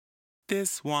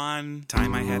This one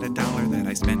time I had $1 that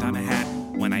I spent on a hat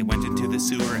when I went into the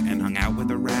sewer and hung out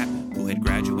with a rat who had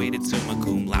graduated summa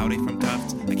cum laude from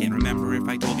Tufts. I can't remember if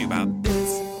I told you about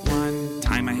this one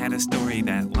time I had a story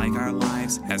that, like our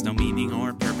lives, has no meaning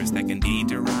or purpose that can be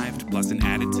derived, plus an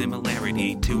added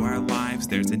similarity to our lives.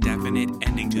 There's a definite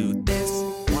ending to this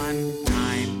one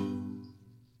time.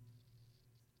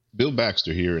 Bill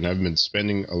Baxter here, and I've been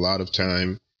spending a lot of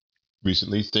time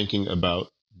recently thinking about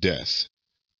death.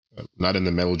 Not in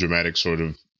the melodramatic sort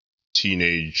of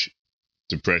teenage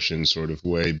depression sort of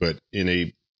way, but in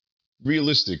a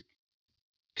realistic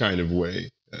kind of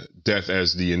way. Death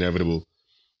as the inevitable,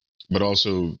 but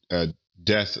also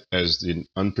death as the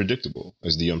unpredictable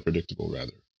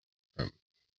rather.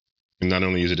 And not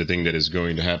only is it a thing that is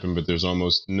going to happen, but there's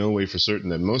almost no way for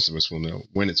certain that most of us will know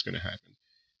when it's going to happen.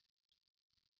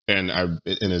 And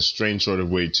in a strange sort of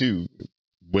way too,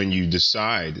 when you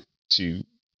decide to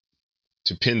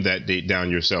pin that date down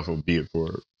yourself, albeit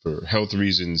for health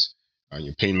reasons,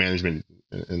 your pain management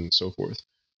and so forth,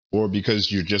 or because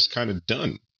you're just kind of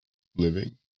done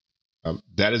living,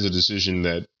 that is a decision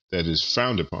that is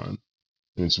frowned upon.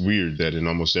 And it's weird that in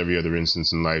almost every other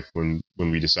instance in life, when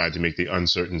we decide to make the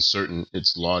uncertain certain,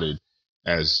 it's lauded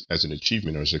as an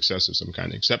achievement or a success of some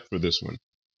kind, except for this one.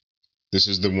 This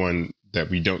is the one that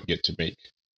we don't get to make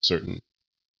certain.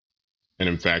 And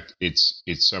in fact, it's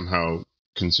somehow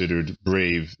considered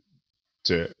brave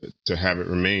to have it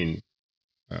remain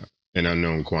an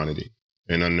unknown quantity,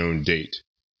 an unknown date.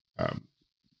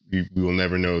 We will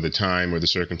never know the time or the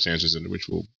circumstances under which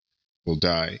we'll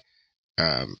die.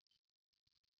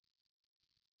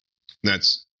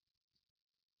 That's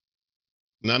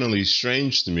not only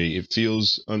strange to me, it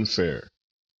feels unfair.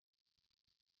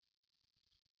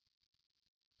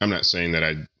 I'm not saying that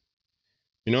I'm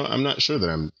not sure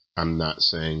that I'm not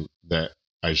saying that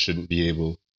I shouldn't be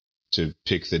able to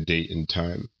pick the date and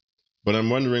time, but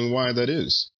I'm wondering why that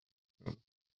is.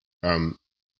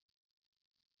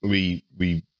 We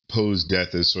pose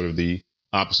death as sort of the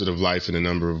opposite of life in a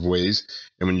number of ways,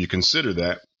 and when you consider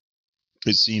that,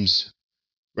 it seems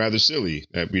rather silly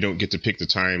that we don't get to pick the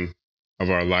time of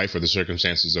our life or the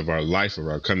circumstances of our life or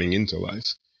our coming into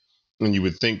life. And you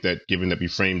would think that, given that we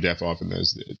frame death often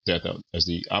as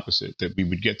the opposite, that we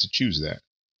would get to choose that.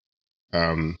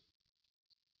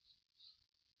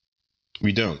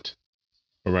 We don't,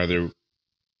 or rather,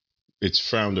 it's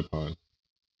frowned upon.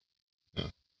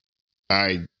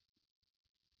 I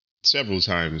several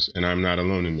times, and I'm not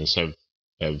alone in this, have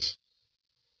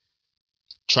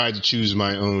tried to choose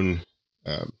my own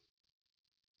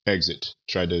exit,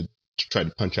 tried to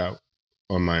punch out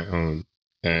on my own,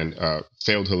 and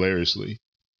failed hilariously.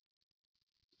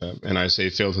 And I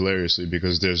say failed hilariously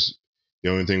because there's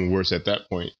the only thing worse at that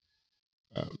point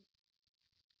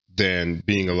than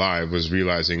being alive was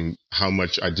realizing how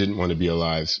much I didn't want to be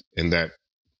alive, and that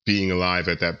being alive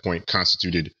at that point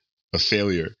constituted a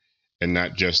failure and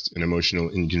not just an emotional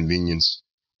inconvenience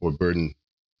or burden.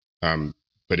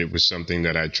 But it was something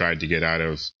that I tried to get out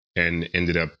of and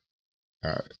ended up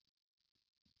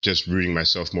just rooting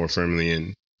myself more firmly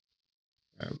in.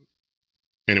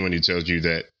 Anyone who tells you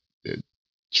that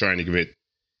trying to commit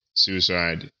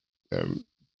suicide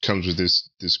comes with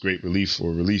this great relief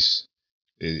or release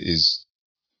is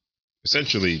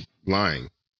essentially lying.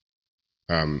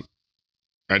 I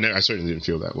certainly didn't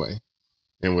feel that way.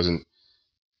 And wasn't.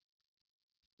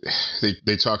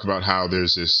 They talk about how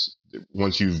there's this,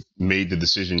 once you've made the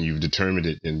decision, you've determined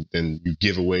it, and then you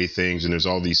give away things, and there's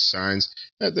all these signs.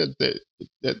 That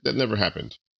never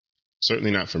happened.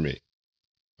 Certainly not for me.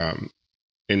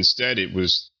 Instead, it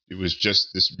was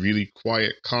just this really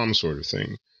quiet, calm sort of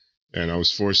thing, and I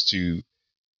was forced to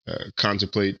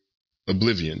contemplate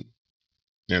oblivion,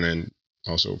 and then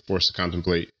also forced to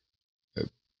contemplate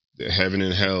heaven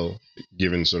and hell,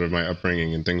 given sort of my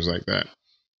upbringing and things like that.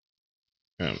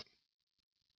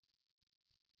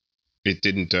 It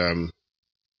didn't.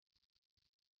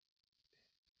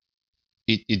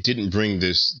 It didn't bring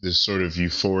this sort of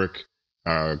euphoric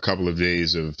couple of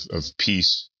days of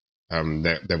peace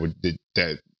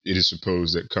that it is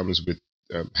supposed that comes with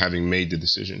having made the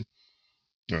decision.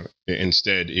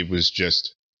 Instead, it was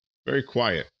just very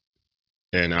quiet,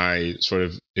 and I sort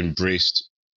of embraced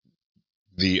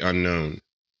the unknown,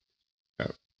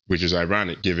 which is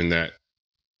ironic given that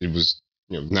it was,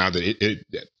 now that it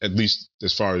at least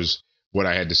as far as what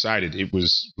I had decided, it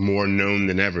was more known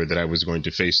than ever that I was going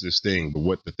to face this thing. But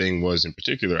what the thing was in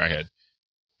particular, I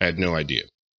had no idea.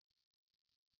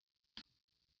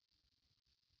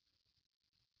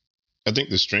 I think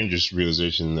the strangest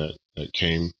realization that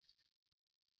came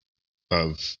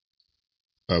of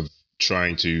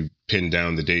trying to pin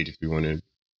down the date, if we want to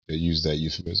use that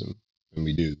euphemism, and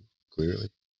we do, clearly,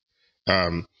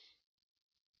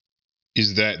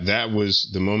 is that was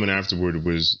the moment afterward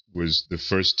was the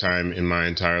first time in my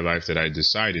entire life that I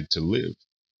decided to live.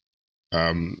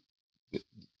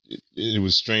 It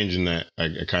was strange in that I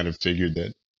kind of figured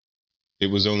that it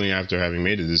was only after having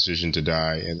made a decision to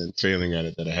die and then failing at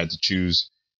it that I had to choose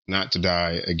not to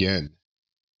die again,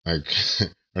 like,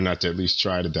 or not to at least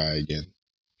try to die again.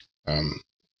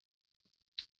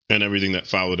 And everything that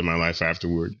followed in my life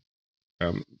afterward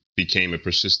became a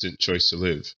persistent choice to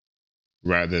live,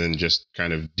 rather than just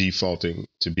kind of defaulting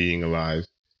to being alive.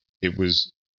 It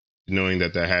was knowing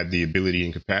that I had the ability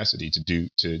and capacity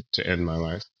to end my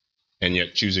life, and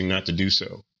yet choosing not to do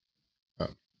so.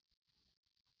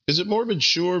 Is it morbid?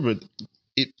 Sure, but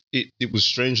it was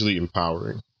strangely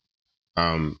empowering.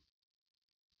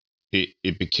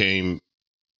 It became.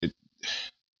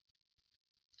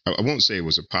 I won't say it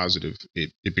was a positive.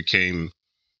 It became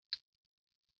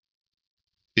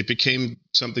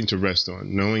something to rest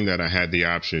on, knowing that I had the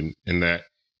option and that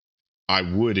I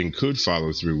would and could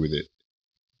follow through with it.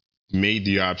 Made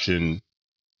the option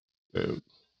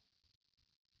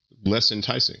less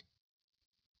enticing.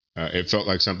 It felt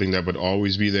like something that would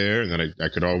always be there and that I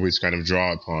could always kind of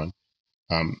draw upon.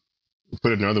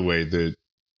 Put it another way, the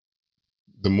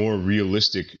more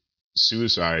realistic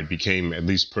suicide became, at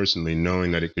least personally,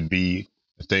 knowing that it could be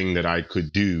a thing that I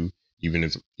could do, even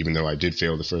though I did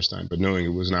fail the first time, but knowing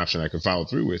it was an option I could follow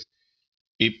through with,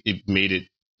 it made it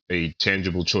a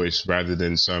tangible choice rather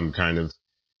than some kind of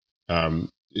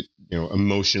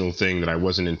emotional thing that I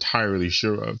wasn't entirely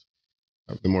sure of.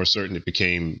 The more certain it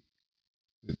became,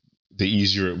 the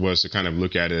easier it was to kind of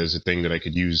look at it as a thing that I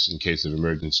could use in case of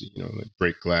emergency, like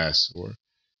break glass or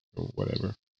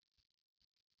whatever.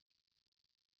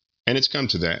 And it's come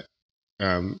to that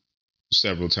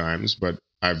several times, but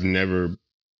I've never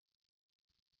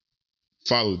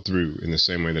followed through in the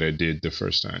same way that I did the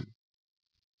first time.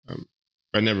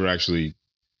 I never actually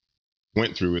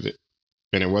went through with it.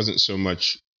 And it wasn't so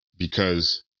much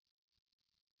because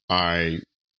I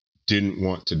didn't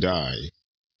want to die,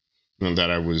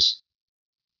 that I was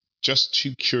just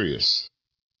too curious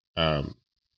in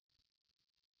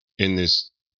this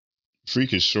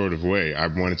freakish sort of way. I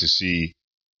wanted to see,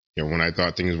 when I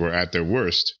thought things were at their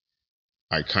worst,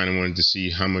 I kind of wanted to see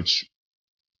how much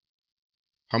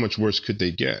worse could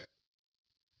they get?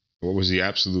 What was the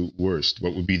absolute worst?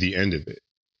 What would be the end of it?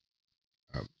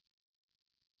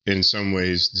 In some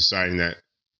ways, deciding that,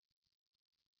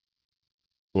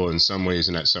 in some ways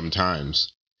and at some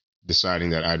times,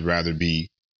 deciding that I'd rather be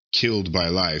killed by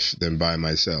life than by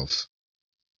myself.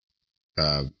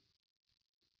 That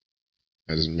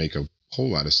doesn't make a whole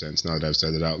lot of sense now that I've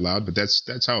said it out loud, but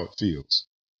that's how it feels.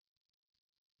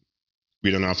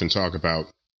 We don't often talk about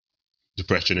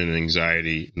depression and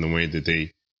anxiety in the way that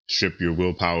they strip your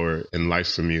willpower and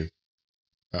life from you.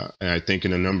 And I think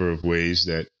in a number of ways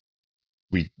that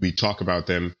we talk about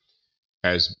them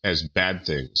as bad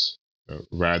things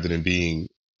rather than being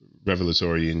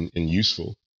revelatory and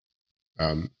useful.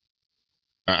 I'm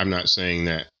not saying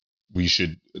that we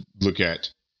should look at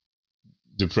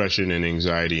depression and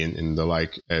anxiety and the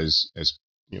like as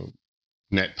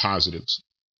net positives,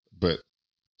 but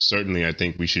certainly I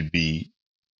think we should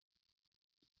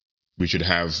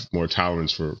have more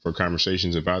tolerance for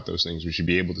conversations about those things. We should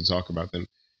be able to talk about them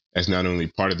as not only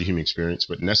part of the human experience,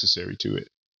 but necessary to it.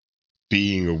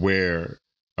 Being aware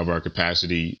of our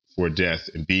capacity for death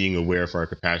and being aware of our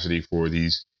capacity for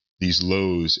these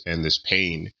lows and this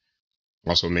pain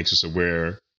also makes us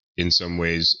aware in some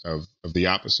ways of the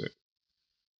opposite.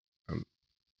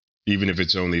 Even if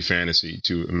it's only fantasy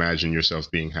to imagine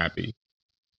yourself being happy,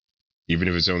 even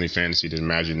if it's only fantasy to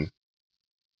imagine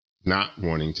not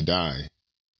wanting to die.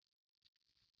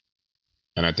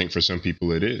 And I think for some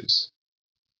people it is.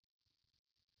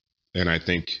 And I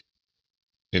think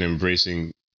in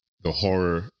embracing the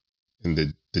horror and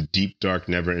the deep, dark,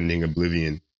 never-ending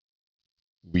oblivion,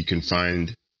 we can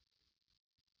find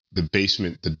the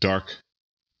basement, the dark,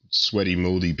 sweaty,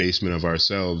 moldy basement of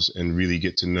ourselves and really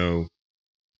get to know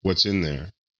what's in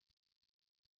there.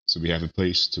 So we have a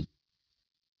place to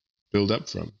build up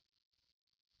from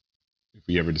if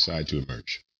we ever decide to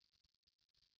emerge.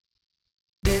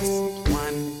 This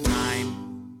one time.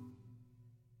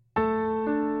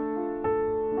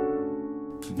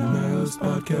 Niles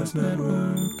Podcast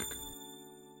Network.